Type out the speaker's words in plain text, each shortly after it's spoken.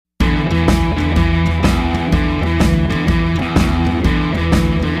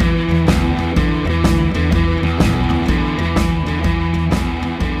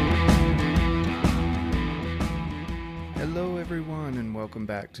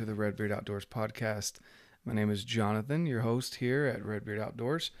back to the Redbeard Outdoors podcast. My name is Jonathan, your host here at Redbeard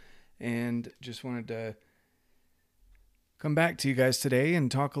Outdoors, and just wanted to come back to you guys today and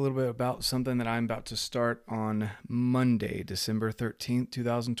talk a little bit about something that I'm about to start on Monday, December 13th,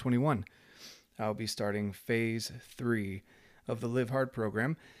 2021. I'll be starting phase 3 of the Live Hard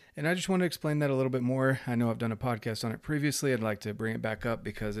program, and I just want to explain that a little bit more. I know I've done a podcast on it previously. I'd like to bring it back up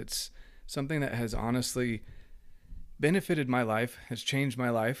because it's something that has honestly benefited my life, has changed my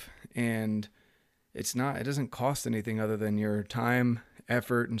life, and it doesn't cost anything other than your time,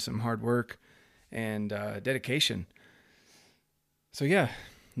 effort, and some hard work and dedication. So yeah,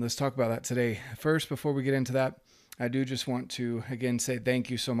 let's talk about that today. First, before we get into that, I do just want to again say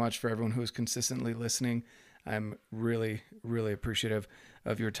thank you so much for everyone who is consistently listening. I'm really, really appreciative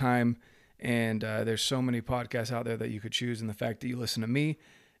of your time, and there's so many podcasts out there that you could choose, and the fact that you listen to me,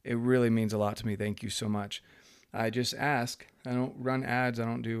 it really means a lot to me. Thank you so much. I just ask. I don't run ads. I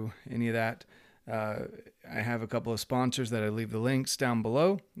don't do any of that. I have a couple of sponsors that I leave the links down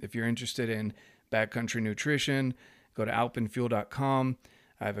below. If you're interested in backcountry nutrition, go to alpenfuel.com.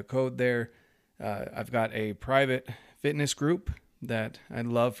 I have a code there. I've got a private fitness group that I'd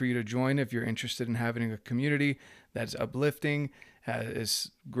love for you to join if you're interested in having a community that's uplifting,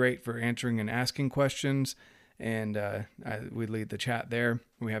 is great for answering and asking questions. And we lead the chat there.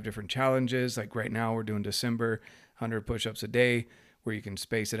 We have different challenges. Like right now, we're doing December 100 push-ups a day, where you can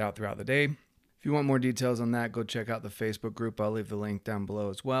space it out throughout the day. If you want more details on that, go check out the Facebook group. I'll leave the link down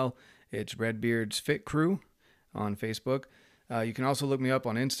below as well. It's Redbeard's Fit Crew on Facebook. You can also look me up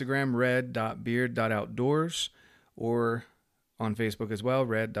on Instagram, red.beard.outdoors, or on Facebook as well,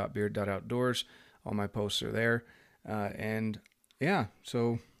 red.beard.outdoors. All my posts are there.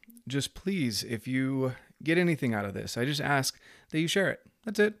 So just please, if you get anything out of this, I just ask that you share it.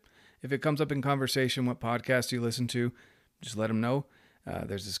 That's it. If it comes up in conversation, what podcast you listen to, just let them know.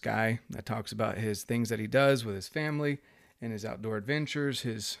 There's this guy that talks about his things that he does with his family and his outdoor adventures,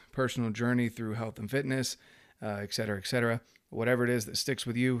 his personal journey through health and fitness, et cetera, et cetera. Whatever it is that sticks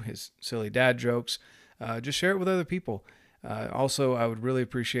with you, his silly dad jokes, just share it with other people. Also, I would really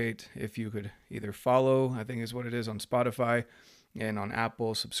appreciate if you could either follow, I think is what it is, on Spotify and on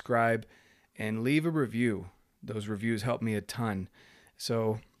Apple, subscribe, and leave a review. Those reviews help me a ton.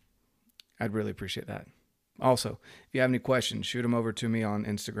 So I'd really appreciate that. Also, if you have any questions, shoot them over to me on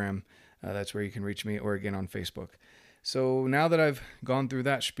Instagram. That's where you can reach me, or again on Facebook. So now that I've gone through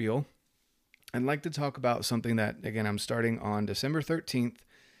that spiel, I'd like to talk about something that, again, I'm starting on December 13th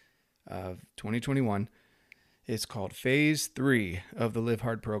of 2021. It's called Phase 3 of the Live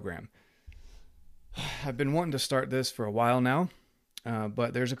Hard program. I've been wanting to start this for a while now.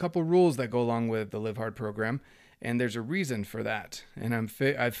 But there's a couple rules that go along with the Live Hard program, and there's a reason for that. And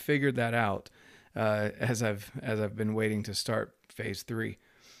I've figured that out as I've been waiting to start phase 3.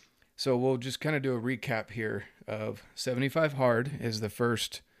 So we'll just kind of do a recap here of 75 hard is the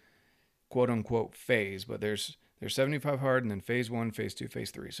first quote unquote phase, but there's 75 hard and then phase 1, phase 2, phase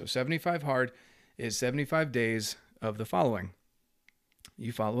 3. So 75 hard is 75 days of the following.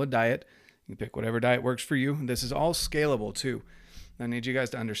 You follow a diet. You pick whatever diet works for you. This is all scalable too. I need you guys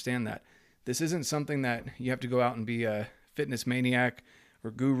to understand that. This isn't something that you have to go out and be a fitness maniac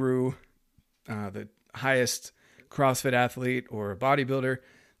or guru, the highest CrossFit athlete or a bodybuilder.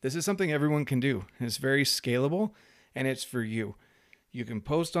 This is something everyone can do. It's very scalable, and it's for you. You can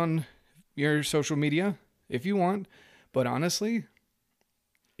post on your social media if you want, but honestly,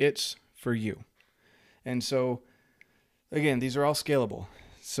 it's for you. And so, again, these are all scalable.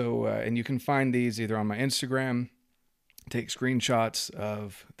 So, and you can find these either on my Instagram. Take screenshots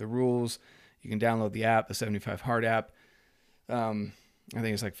of the rules. You can download the app, the 75 Hard app. I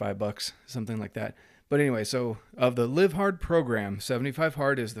think it's like $5, something like that. But anyway, so of the Live Hard program, 75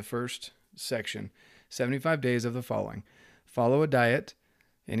 Hard is the first section. 75 days of the following. Follow a diet,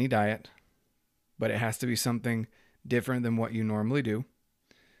 any diet, but it has to be something different than what you normally do.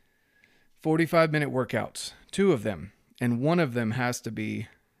 45-minute workouts, 2 of them, and 1 of them has to be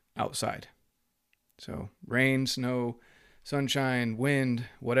outside. So rain, snow, sunshine, wind,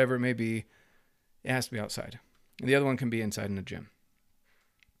 whatever it may be, it has to be outside. And the other one can be inside in the gym.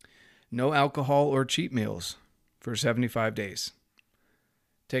 No alcohol or cheat meals for 75 days.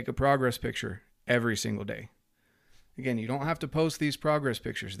 Take a progress picture every single day. Again, you don't have to post these progress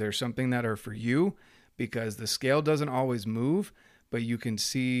pictures. There's something that are for you because the scale doesn't always move, but you can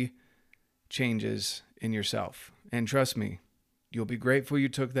see changes in yourself. And trust me, you'll be grateful you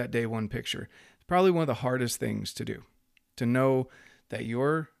took that day 1 picture. It's probably one of the hardest things to do, to know that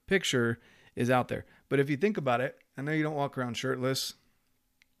your picture is out there. But if you think about it, I know you don't walk around shirtless,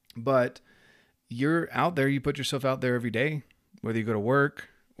 but you're out there, you put yourself out there every day, whether you go to work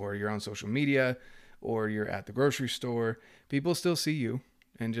or you're on social media, or you're at the grocery store, people still see you.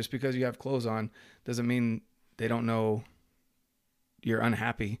 And just because you have clothes on doesn't mean they don't know you're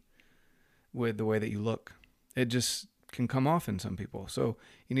unhappy with the way that you look. It just can come off in some people. So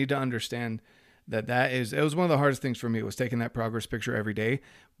you need to understand that it was one of the hardest things for me, was taking that progress picture every day.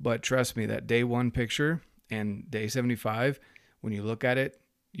 But trust me, that day 1 picture and day 75, when you look at it,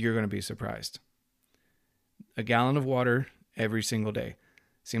 you're going to be surprised. A gallon of water every single day.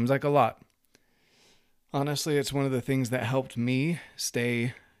 Seems like a lot. Honestly, it's one of the things that helped me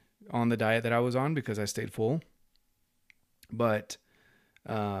stay on the diet that I was on, because I stayed full. But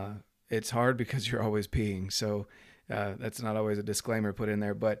it's hard because you're always peeing. So that's not always a disclaimer put in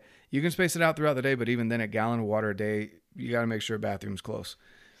there. But you can space it out throughout the day. But even then, a gallon of water a day, you got to make sure a bathroom's close.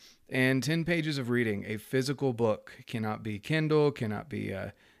 And 10 pages of reading. A physical book. It cannot be Kindle, cannot be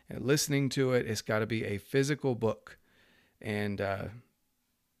listening to it. It's got to be a physical book. And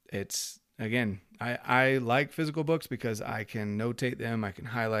it's, again, I like physical books because I can notate them, I can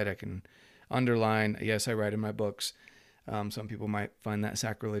highlight, I can underline. Yes, I write in my books. Some people might find that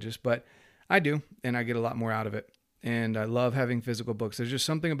sacrilegious, but I do, and I get a lot more out of it. And I love having physical books. There's just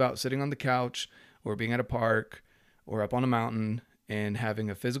something about sitting on the couch or being at a park or up on a mountain and having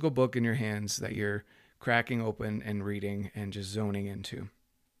a physical book in your hands that you're cracking open and reading and just zoning into.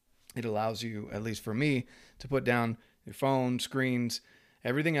 It allows you, at least for me, to put down your phone, screens,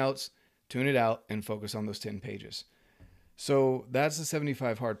 everything else, tune it out, and focus on those 10 pages. So that's the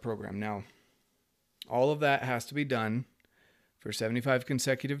 75 Hard program. Now, all of that has to be done for 75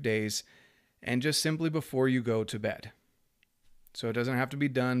 consecutive days and just simply before you go to bed. So it doesn't have to be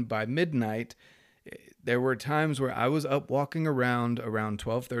done by midnight. There were times where I was up walking around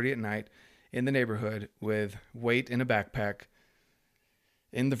 12:30 at night in the neighborhood with weight in a backpack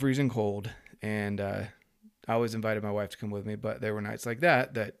in the freezing cold, and I always invited my wife to come with me, but there were nights like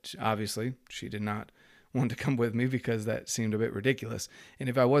that obviously she did not want to come with me because that seemed a bit ridiculous. And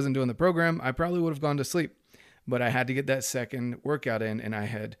if I wasn't doing the program, I probably would have gone to sleep. But I had to get that second workout in, and I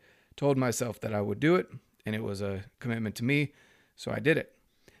had told myself that I would do it, and it was a commitment to me, so I did it.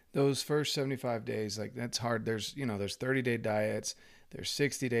 Those first 75 days, like, that's hard. There's 30-day diets, there's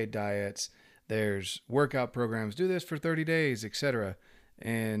 60-day diets, there's workout programs, do this for 30 days, etc.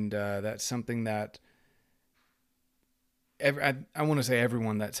 And that's something that I want to say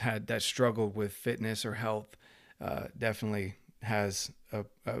everyone that struggled with fitness or health definitely has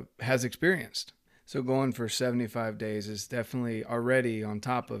experienced. So going for 75 days is definitely already, on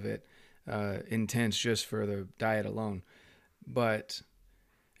top of it, intense just for the diet alone. But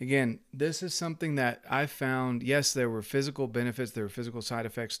again, this is something that I found, yes, there were physical benefits, there were physical side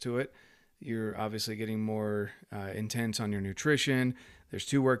effects to it. You're obviously getting more intense on your nutrition. There's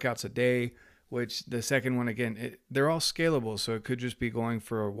 2 workouts a day, which the second one, again, they're all scalable. So it could just be going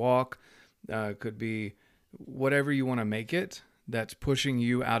for a walk. It could be whatever you want to make it that's pushing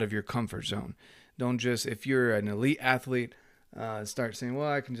you out of your comfort zone. Don't just, if you're an elite athlete, start saying,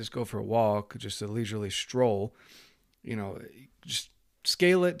 well, I can just go for a walk, just a leisurely stroll. Just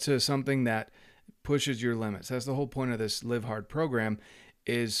scale it to something that pushes your limits. That's the whole point of this Live Hard program,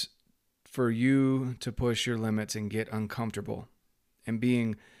 is for you to push your limits and get uncomfortable, and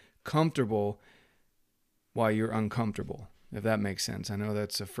being comfortable while you're uncomfortable, if that makes sense. I know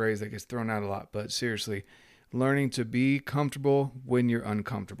that's a phrase that gets thrown out a lot, but seriously, learning to be comfortable when you're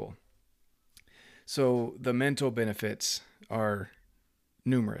uncomfortable. So the mental benefits are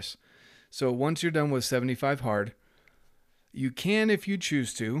numerous. So once you're done with 75 Hard, you can, if you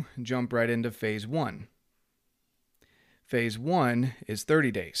choose to, jump right into phase 1. Phase 1 is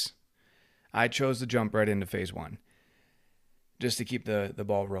 30 days. I chose to jump right into phase 1 just to keep the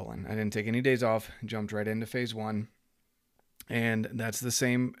ball rolling. I didn't take any days off, jumped right into phase 1. And that's the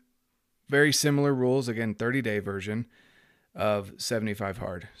same, very similar rules, again, 30-day version of 75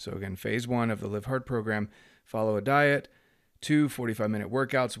 Hard. So again, phase 1 of the Live Hard program, follow a diet, 2 45-minute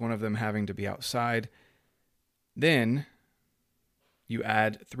workouts, one of them having to be outside. Then you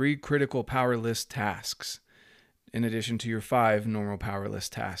add 3 critical power list tasks in addition to your 5 normal power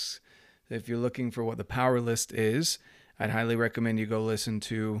list tasks. If you're looking for what the power list is, I'd highly recommend you go listen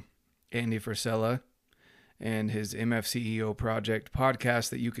to Andy Frisella and his MFCEO Project podcast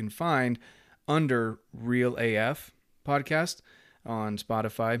that you can find under Real AF podcast on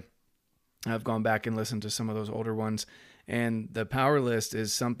Spotify. I've gone back and listened to some of those older ones, and the power list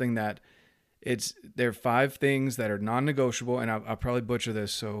is something that there are 5 things that are non-negotiable, and I'll probably butcher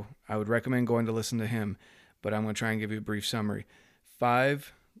this, so I would recommend going to listen to him, but I'm going to try and give you a brief summary.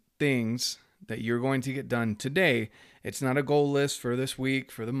 5 things that you're going to get done today. It's not a goal list for this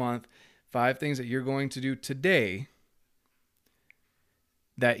week, for the month. 5 things that you're going to do today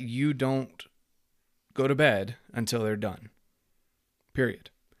that you don't go to bed until they're done. Period.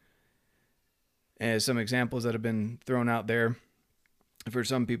 And some examples that have been thrown out there for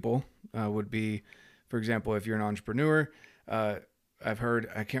some people would be, for example, if you're an entrepreneur, I've heard,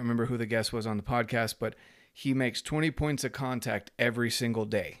 I can't remember who the guest was on the podcast, but he makes 20 points of contact every single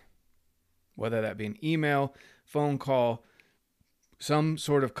day, whether that be an email, phone call, some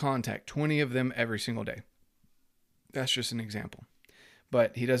sort of contact, 20 of them every single day. That's just an example.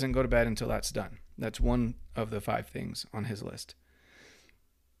 But he doesn't go to bed until that's done. That's one of the 5 things on his list.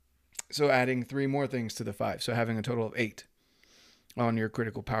 So adding 3 more things to the 5. So having a total of 8 on your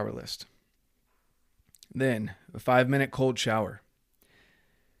critical power list. Then a 5-minute cold shower.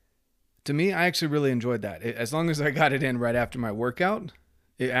 To me, I actually really enjoyed that. As long as I got it in right after my workout,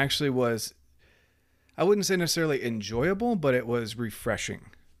 it actually was, I wouldn't say necessarily enjoyable, but it was refreshing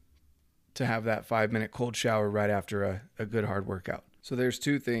to have that 5-minute cold shower right after a good hard workout. So there's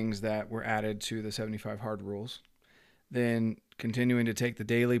 2 things that were added to the 75 hard rules. Then continuing to take the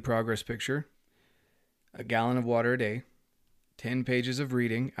daily progress picture, a gallon of water a day, 10 pages of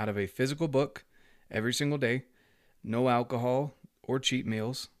reading out of a physical book every single day, no alcohol or cheat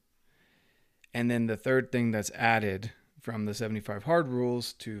meals. And then the third thing that's added from the 75 hard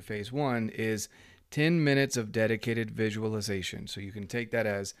rules to phase 1 is 10 minutes of dedicated visualization. So you can take that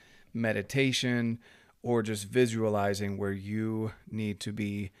as meditation or just visualizing where you need to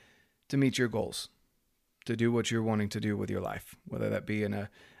be to meet your goals, to do what you're wanting to do with your life, whether that be in a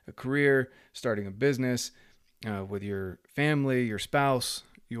career, starting a business, with your family, your spouse,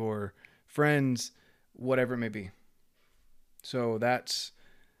 your friends, whatever it may be. So that's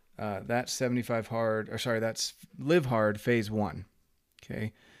 75 hard, or sorry, that's live hard phase 1.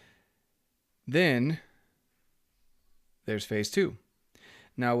 Okay. Then there's phase 2.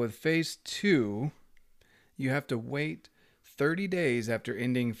 Now with phase 2, you have to wait 30 days after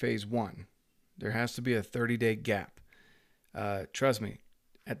ending phase 1. There has to be a 30-day gap. Trust me,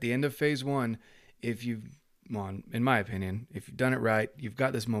 at the end of phase 1, if you've, in my opinion, if you've done it right, you've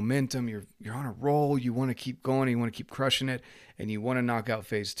got this momentum, you're on a roll, you want to keep going, you want to keep crushing it, and you want to knock out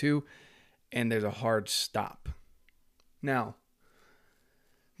phase 2, and there's a hard stop. Now,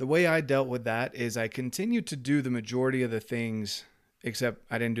 the way I dealt with that is I continued to do the majority of the things, except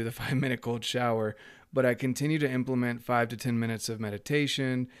I didn't do the 5-minute cold shower, but I continued to implement 5 to 10 minutes of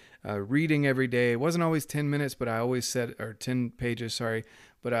meditation, reading every day. It wasn't always 10 minutes, but I always set, or 10 pages, sorry,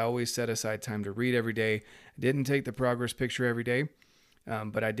 but I always set aside time to read every day. I didn't take the progress picture every day,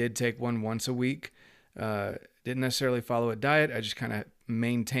 but I did take one once a week. Didn't necessarily follow a diet. I just kind of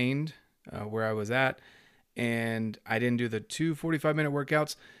maintained where I was at. And I didn't do the 2 45-minute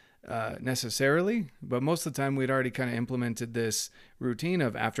workouts necessarily, but most of the time we'd already kind of implemented this routine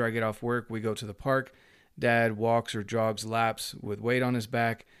of after I get off work, we go to the park. Dad walks or jogs laps with weight on his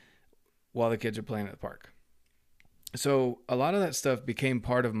back while the kids are playing at the park. So a lot of that stuff became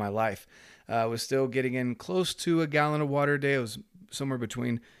part of my life. I was still getting in close to a gallon of water a day. It was somewhere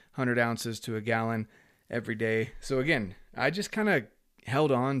between 100 ounces to a gallon every day. So again, I just kind of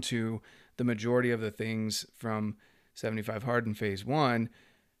held on to the majority of the things from 75 hard in phase 1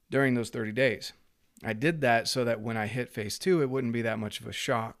 during those 30 days. I did that so that when I hit phase 2, it wouldn't be that much of a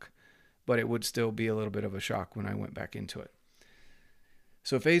shock, but it would still be a little bit of a shock when I went back into it.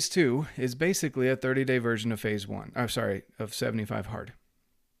 So phase 2 is basically a 30-day version of phase 1. I'm sorry, of 75 hard.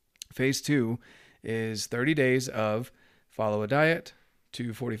 Phase 2 is 30 days of follow a diet,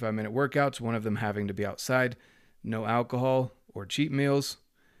 2 45-minute workouts, one of them having to be outside, no alcohol or cheat meals,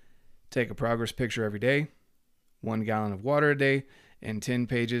 take a progress picture every day, 1 gallon of water a day, and 10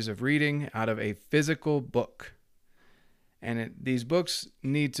 pages of reading out of a physical book. And these books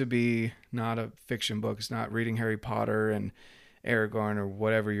need to be not a fiction book. It's not reading Harry Potter and Aragorn or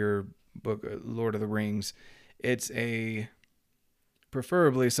whatever your book, Lord of the Rings. It's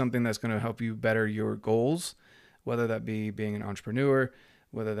preferably something that's going to help you better your goals, whether that be being an entrepreneur,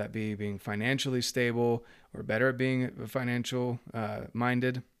 whether that be being financially stable or better at being financial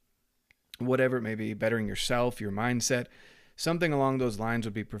minded, whatever it may be, bettering yourself, your mindset. Something along those lines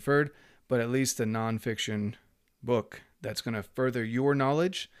would be preferred, but at least a nonfiction book that's going to further your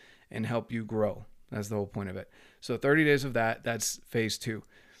knowledge and help you grow. That's the whole point of it. So 30 days of that, that's phase 2.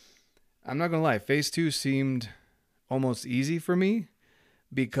 I'm not going to lie, phase 2 seemed almost easy for me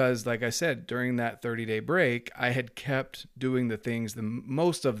because, like I said, during that 30-day break, I had kept doing the things,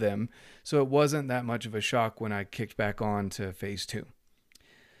 most of them, so it wasn't that much of a shock when I kicked back on to phase 2.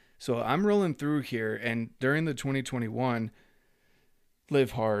 So I'm rolling through here, and during the 2021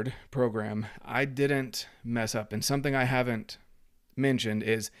 Live Hard program, I didn't mess up. And something I haven't mentioned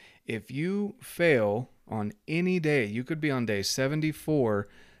is If you fail on any day, you could be on day 74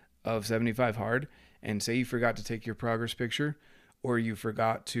 of 75 hard, and say you forgot to take your progress picture, or you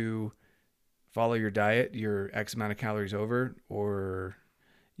forgot to follow your diet, your X amount of calories over, or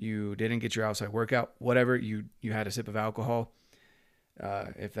you didn't get your outside workout, whatever, you had a sip of alcohol.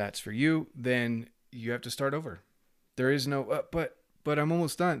 If that's for you, then you have to start over. There is no, but I'm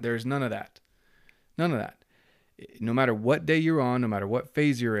almost done. There's none of that. None of that. No matter what day you're on, no matter what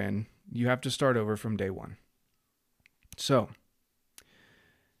phase you're in, you have to start over from day one. So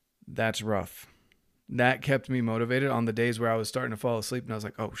that's rough. That kept me motivated on the days where I was starting to fall asleep and I was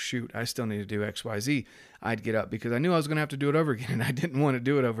like, oh shoot, I still need to do XYZ. I'd get up because I knew I was going to have to do it over again, and I didn't want to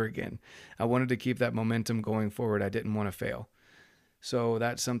do it over again. I wanted to keep that momentum going forward. I didn't want to fail. So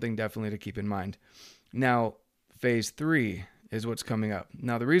that's something definitely to keep in mind. Now, phase 3 is what's coming up.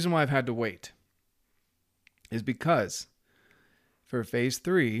 Now, the reason why I've had to wait is because for phase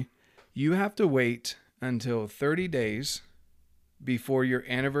 3, you have to wait until 30 days before your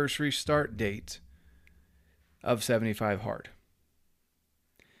anniversary start date of 75 hard.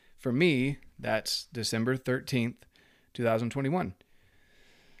 For me, that's December 13th, 2021.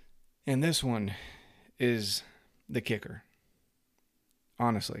 And this one is the kicker.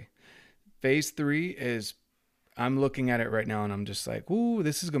 Honestly, phase 3 is, I'm looking at it right now and I'm just like, ooh,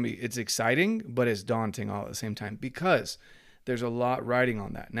 this is going to be, it's exciting, but it's daunting all at the same time because there's a lot riding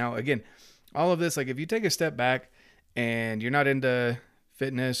on that. Now, again, all of this, like if you take a step back and you're not into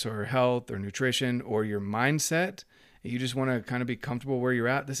fitness or health or nutrition or your mindset, you just want to kind of be comfortable where you're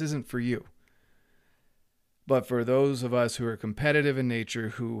at, this isn't for you. But for those of us who are competitive in nature,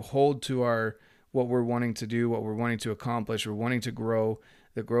 who hold to our what we're wanting to do, what we're wanting to accomplish, we're wanting to grow,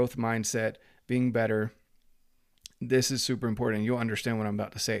 the growth mindset, being better, this is super important. You'll understand what I'm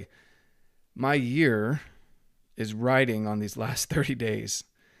about to say. My year is riding on these last 30 days.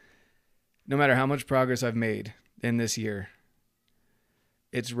 No matter how much progress I've made in this year,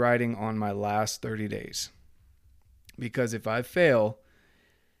 it's riding on my last 30 days. Because if I fail,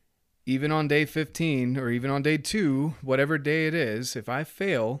 even on day 15 or even on day 2, whatever day it is, if I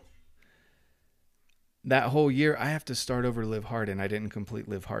fail, that whole year I have to start over Live Hard, and I didn't complete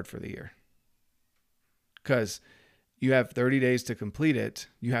Live Hard for the year. Because you have 30 days to complete it.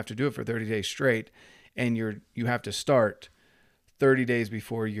 You have to do it for 30 days straight, and you have to start 30 days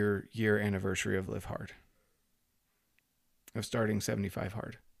before your year anniversary of Live Hard, of starting 75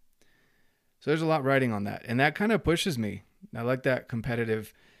 hard. So there's a lot riding on that, and that kind of pushes me. I like that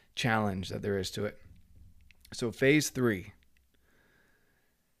competitive challenge that there is to it. So phase 3,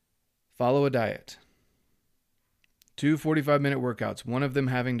 follow a diet. 2 45-minute workouts, one of them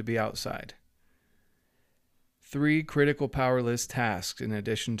having to be outside. 3 critical power list tasks in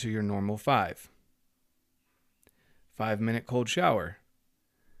addition to your normal 5. 5-minute cold shower.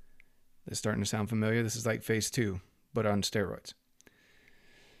 This is starting to sound familiar. This is like phase 2, but on steroids.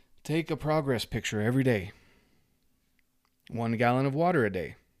 Take a progress picture every day. 1 gallon of water a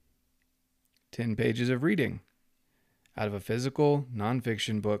day. 10 pages of reading out of a physical,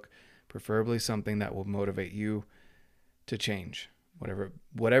 nonfiction book, preferably something that will motivate you to change,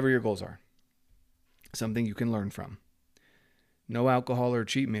 whatever your goals are. Something you can learn from. No alcohol or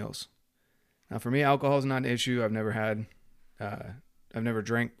cheat meals. Now, for me, alcohol is not an issue. I've never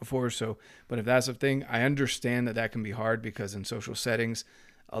drank before, but if that's a thing, I understand that can be hard because in social settings,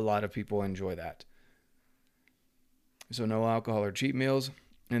 a lot of people enjoy that. So no alcohol or cheat meals.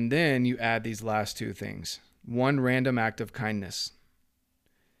 And then you add these last 2 things. 1 random act of kindness.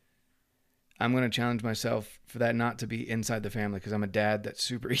 I'm going to challenge myself for that not to be inside the family because I'm a dad. That's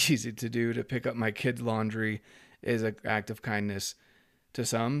super easy to do. To pick up my kids' laundry is an act of kindness to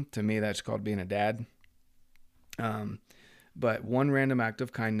some. To me, that's called being a dad. But 1 random act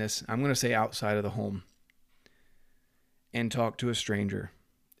of kindness, I'm going to say outside of the home, and talk to a stranger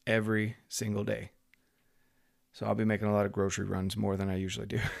every single day. So I'll be making a lot of grocery runs, more than I usually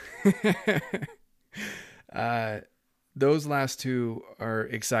do. Those last 2 are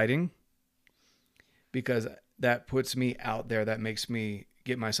exciting because that puts me out there. That makes me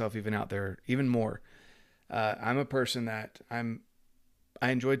get myself even out there even more. I'm a person that I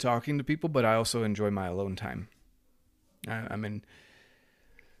enjoy talking to people, but I also enjoy my alone time. I'm an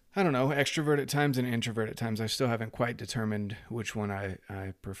extrovert at times and introvert at times. I still haven't quite determined which one I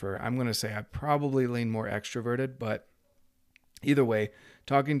prefer. I'm going to say I probably lean more extroverted, but either way,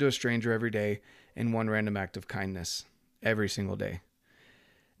 talking to a stranger every day and 1 random act of kindness every single day.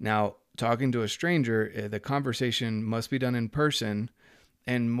 Now, talking to a stranger, the conversation must be done in person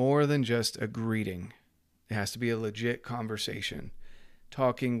and more than just a greeting. It has to be a legit conversation,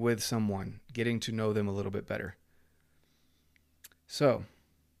 talking with someone, getting to know them a little bit better. So,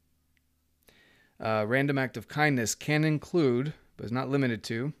 Random act of kindness can include, but is not limited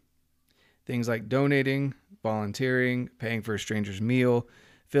to, things like donating, volunteering, paying for a stranger's meal,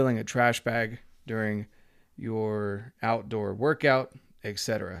 filling a trash bag during your outdoor workout,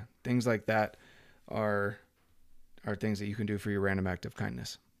 etc. Things like that are things that you can do for your random act of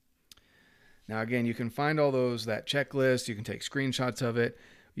kindness. Now, again, you can find all that checklist. You can take screenshots of it.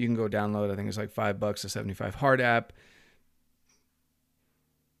 You can go download, I think it's like $5, a 75 hard app.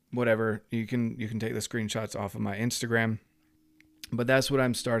 Whatever. You can take the screenshots off of my Instagram. But that's what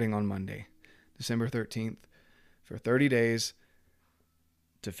I'm starting on Monday, December 13th, for 30 days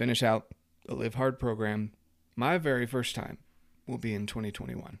to finish out the Live Hard program. My very first time will be in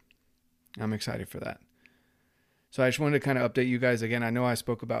 2021. I'm excited for that. So I just wanted to kind of update you guys again. I know I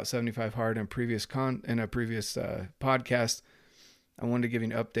spoke about 75 Hard in a previous podcast. I wanted to give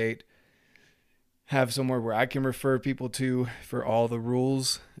you an update. Have somewhere where I can refer people to for all the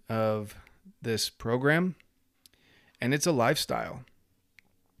rules of this program. And it's a lifestyle,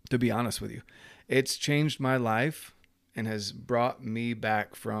 to be honest with you. It's changed my life and has brought me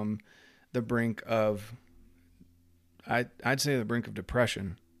back from the brink of, I'd say the brink of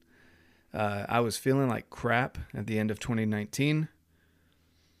depression. I was feeling like crap at the end of 2019.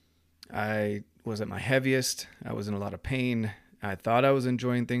 I was at my heaviest. I was in a lot of pain. I thought I was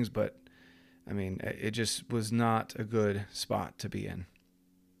enjoying things, but I mean, it just was not a good spot to be in.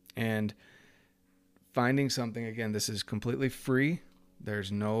 And finding something, again, this is completely free.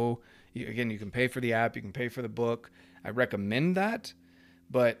 There's no, again, you can pay for the app, you can pay for the book. I recommend that,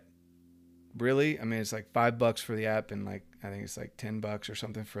 but really, I mean, it's like $5 for the app and like, I think it's like $10 or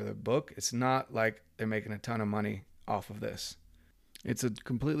something for the book. It's not like they're making a ton of money off of this. It's a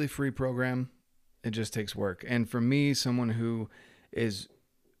completely free program. It just takes work. And for me, someone who is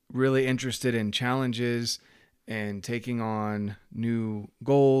really interested in challenges and taking on new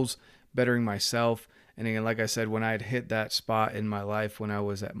goals, bettering myself. And again, like I said, when I had hit that spot in my life, when I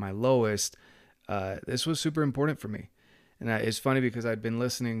was at my lowest, this was super important for me. And it's funny because I'd been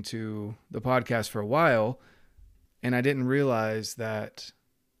listening to the podcast for a while, and I didn't realize that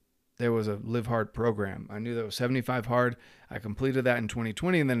there was a Live Hard program. I knew there was 75 Hard. I completed that in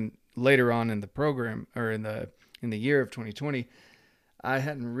 2020, and then later on in the program, or in the year of 2020, I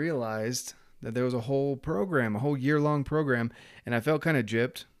hadn't realized that there was a whole program, a whole year-long program, and I felt kind of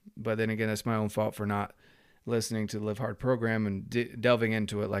gypped. But then again, that's my own fault for not listening to the Live Hard program and delving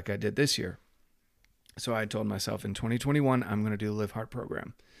into it like I did this year. So I told myself in 2021, I'm going to do the Live Hard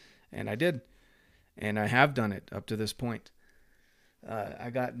program. And I did. And I have done it up to this point.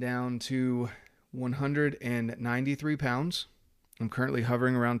 I got down to 193 pounds. I'm currently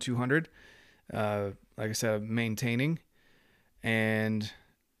hovering around 200. Like I said, I'm maintaining. And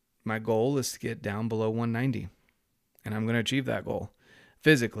my goal is to get down below 190. And I'm going to achieve that goal.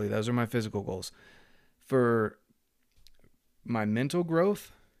 Physically, those are my physical goals. For my mental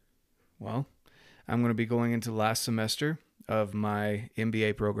growth, well, I'm going to be going into the last semester of my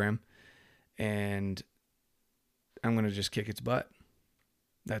MBA program, and I'm going to just kick its butt.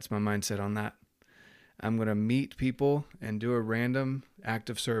 That's my mindset on that. I'm going to meet people and do a random act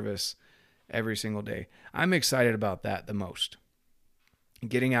of service every single day. I'm excited about that the most.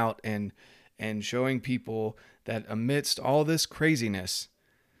 Getting out and showing people that amidst all this craziness,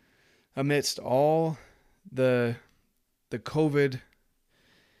 amidst all the COVID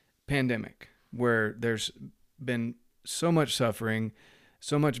pandemic, where there's been so much suffering,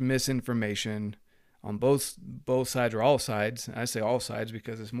 so much misinformation on both sides, or all sides. I say all sides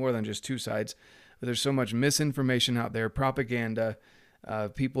because it's more than just two sides. But there's so much misinformation out there, propaganda,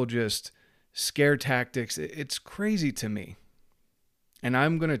 people scare tactics. It's crazy to me. And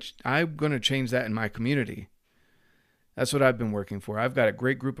I'm gonna change that in my community. That's what I've been working for. I've got a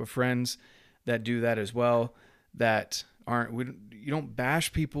great group of friends that do that as well. That you don't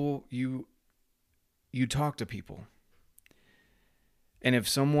bash people. You talk to people. And if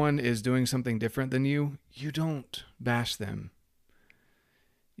someone is doing something different than you, you don't bash them.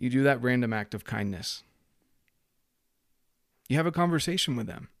 You do that random act of kindness. You have a conversation with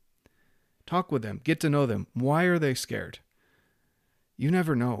them. Talk with them. Get to know them. Why are they scared? You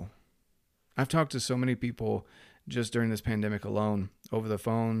never know. I've talked to so many people just during this pandemic alone, over the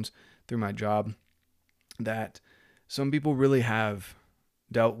phones, through my job, that some people really have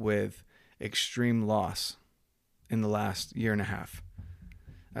dealt with extreme loss in the last year and a half.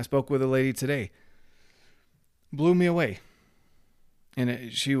 I spoke with a lady today. Blew me away.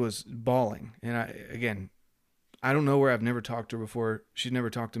 And she was bawling. And I don't know her. I've never talked to her before. She'd never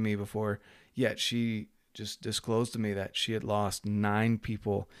talked to me before. Yet she just disclosed to me that she had lost 9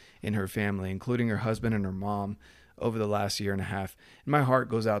 people in her family, including her husband and her mom, over the last year and a half. And my heart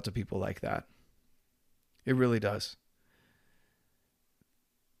goes out to people like that. It really does.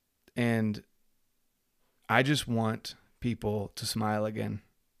 And I just want people to smile again.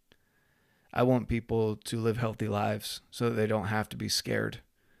 I want people to live healthy lives so that they don't have to be scared.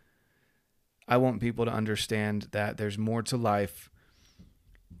 I want people to understand that there's more to life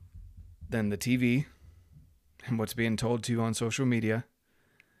than the TV and what's being told to you on social media,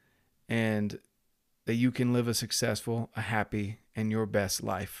 and that you can live a successful, a happy, and your best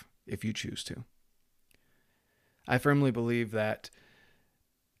life if you choose to. I firmly believe that,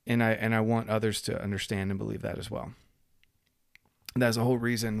 and I want others to understand and believe that as well. And that's the whole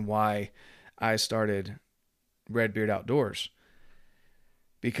reason why I started Redbeard Outdoors,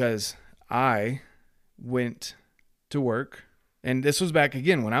 because I went to work, and this was back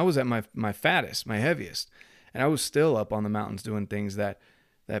again when I was at my fattest, my heaviest, and I was still up on the mountains doing things that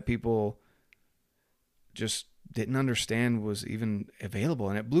people just didn't understand was even available.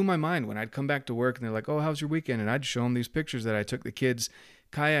 And it blew my mind when I'd come back to work and they're like, "Oh, how's your weekend?" And I'd show them these pictures that I took the kids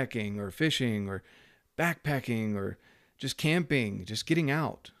kayaking or fishing or backpacking or just camping, just getting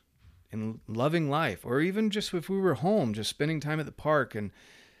out and loving life. Or even just if we were home, just spending time at the park, and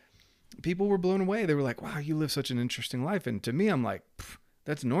people were blown away. They were like, "Wow, you live such an interesting life." And to me, I'm like,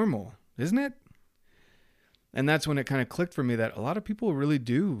 that's normal, isn't it? And that's when it kind of clicked for me that a lot of people really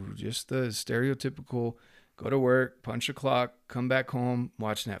do just the stereotypical go to work, punch a clock, come back home,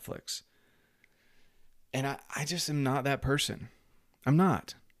 watch Netflix. And I just am not that person. I'm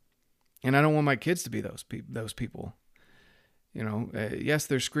not. And I don't want my kids to be those people. You know, yes,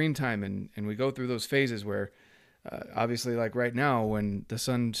 there's screen time, and we go through those phases where obviously, like right now, when the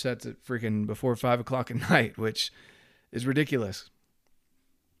sun sets at freaking before 5 o'clock at night, which is ridiculous.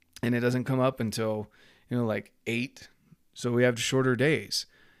 And it doesn't come up until, like 8. So we have shorter days.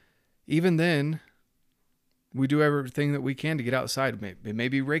 Even then, we do everything that we can to get outside. It may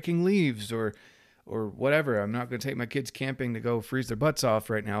be raking leaves or whatever. I'm not going to take my kids camping to go freeze their butts off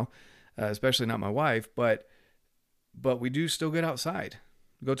right now, especially not my wife. But we do still get outside.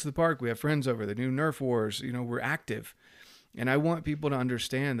 We go to the park. We have friends over. The new Nerf wars. We're active. And I want people to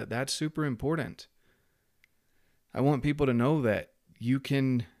understand that that's super important. I want people to know that you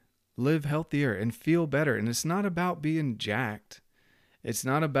can live healthier and feel better. And it's not about being jacked. It's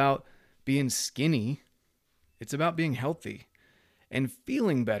not about being skinny. It's about being healthy and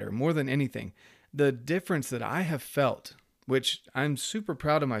feeling better more than anything. The difference that I have felt, which I'm super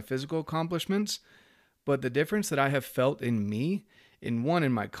proud of my physical accomplishments, but the difference that I have felt in me, in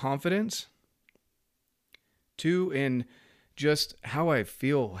my confidence, 2, in just how I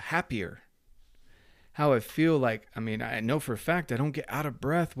feel happier. How I feel like, I know for a fact I don't get out of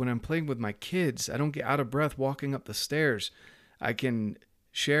breath when I'm playing with my kids. I don't get out of breath walking up the stairs. I can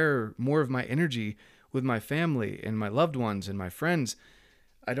share more of my energy with my family and my loved ones and my friends.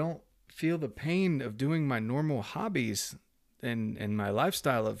 I don't feel the pain of doing my normal hobbies and my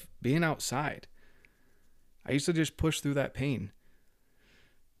lifestyle of being outside. I used to just push through that pain.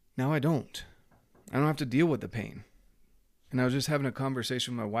 Now I don't. I don't have to deal with the pain. And I was just having a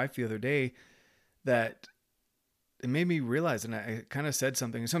conversation with my wife the other day that it made me realize, and I kind of said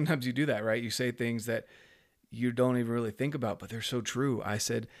something. Sometimes you do that, right? You say things that you don't even really think about, but they're so true. I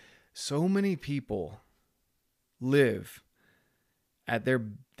said, so many people live at their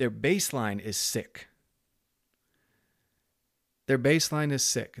baseline is sick. Their baseline is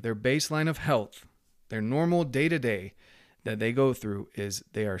sick. Their baseline of health, their normal day-to-day that they go through is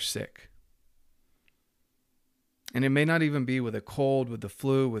they are sick. And it may not even be with a cold, with the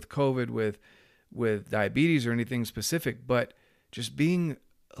flu, with COVID, with diabetes or anything specific, but just being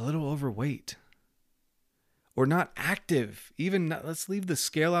a little overweight or not active. Let's leave the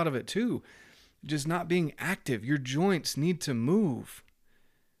scale out of it too. Just not being active. Your joints need to move.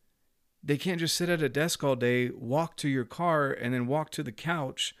 They can't just sit at a desk all day, walk to your car, and then walk to the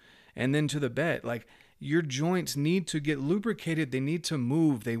couch and then to the bed. Like, your joints need to get lubricated. They need to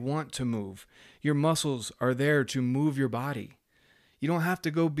move. They want to move. Your muscles are there to move your body. You don't have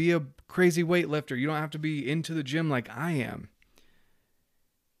to go be a crazy weightlifter. You don't have to be into the gym like I am.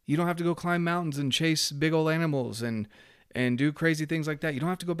 You don't have to go climb mountains and chase big old animals and do crazy things like that. You don't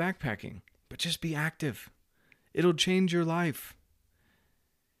have to go backpacking, but just be active. It'll change your life.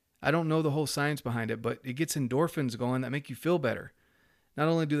 I don't know the whole science behind it, but it gets endorphins going that make you feel better. Not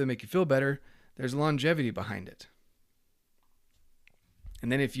only do they make you feel better, there's longevity behind it.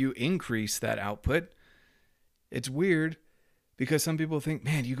 And then if you increase that output, it's weird because some people think,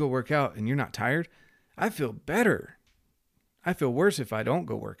 man, you go work out and you're not tired. I feel better. I feel worse if I don't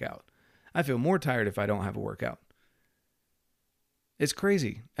go work out. I feel more tired if I don't have a workout. It's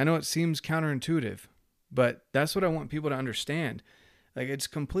crazy. I know it seems counterintuitive, but that's what I want people to understand. Like, it's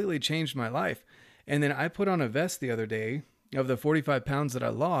completely changed my life. And then I put on a vest the other day of the 45 pounds that I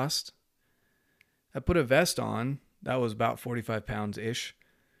lost. I put a vest on that was about 45 pounds ish.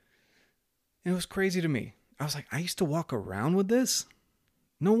 And it was crazy to me. I was like, I used to walk around with this.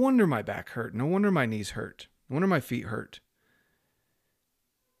 No wonder my back hurt. No wonder my knees hurt. No wonder my feet hurt.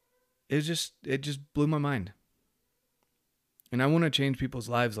 It just blew my mind. And I want to change people's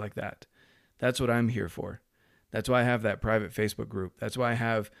lives like that. That's what I'm here for. That's why I have that private Facebook group. That's why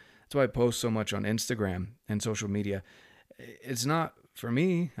I post so much on Instagram and social media. It's not for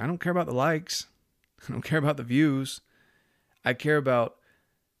me. I don't care about the likes. I don't care about the views. I care about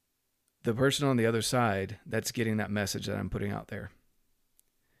the person on the other side that's getting that message that I'm putting out there.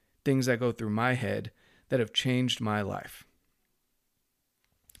 Things that go through my head that have changed my life.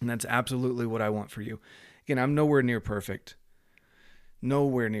 And that's absolutely what I want for you. Again, I'm nowhere near perfect.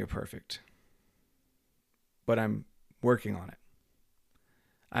 Nowhere near perfect. But I'm working on it.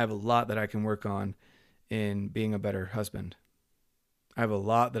 I have a lot that I can work on in being a better husband. I have a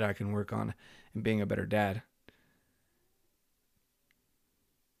lot that I can work on in being a better dad.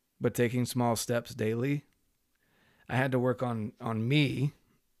 But taking small steps daily, I had to work on me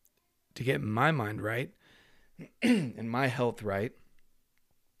to get my mind right and my health right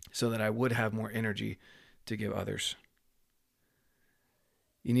so that I would have more energy to give others.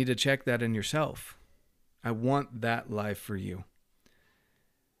 You need to check that in yourself. I want that life for you.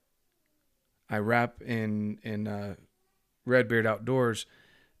 I wrap in Redbeard Outdoors,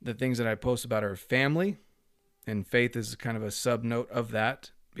 the things that I post about our family, and faith is kind of a sub note of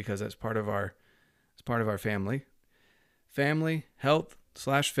that because that's part of our family. Family, health /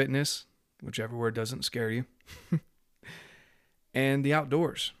 fitness, whichever word doesn't scare you, and the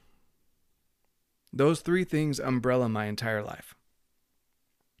outdoors. Those three things umbrella my entire life.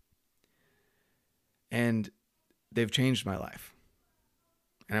 And they've changed my life.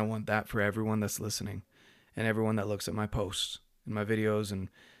 And I want that for everyone that's listening and everyone that looks at my posts and my videos and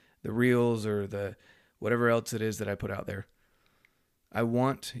the reels or the whatever else it is that I put out there. I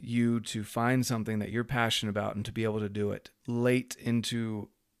want you to find something that you're passionate about and to be able to do it late into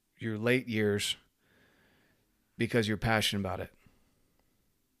your late years because you're passionate about it.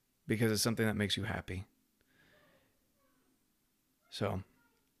 Because it's something that makes you happy. So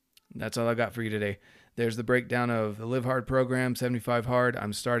that's all I got for you today. There's the breakdown of the Live Hard program, 75 Hard.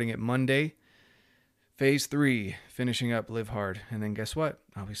 I'm starting it Monday. Phase 3, finishing up Live Hard. And then guess what?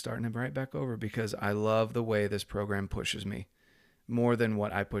 I'll be starting it right back over because I love the way this program pushes me more than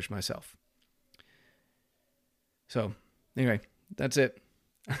what I push myself. So anyway, that's it.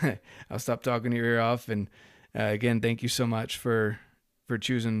 I'll stop talking your ear off. And again, thank you so much for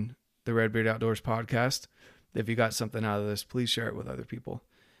choosing the Redbeard Outdoors podcast. If you got something out of this, please share it with other people.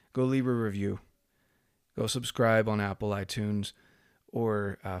 Go leave a review. Go subscribe on Apple iTunes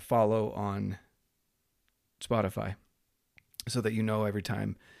or follow on Spotify so that you know every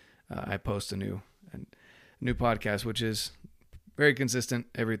time I post a new podcast, which is very consistent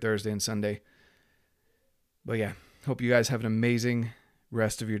every Thursday and Sunday. But yeah, hope you guys have an amazing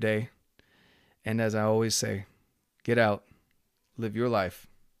rest of your day. And as I always say, get out, live your life,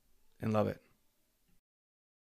 and love it.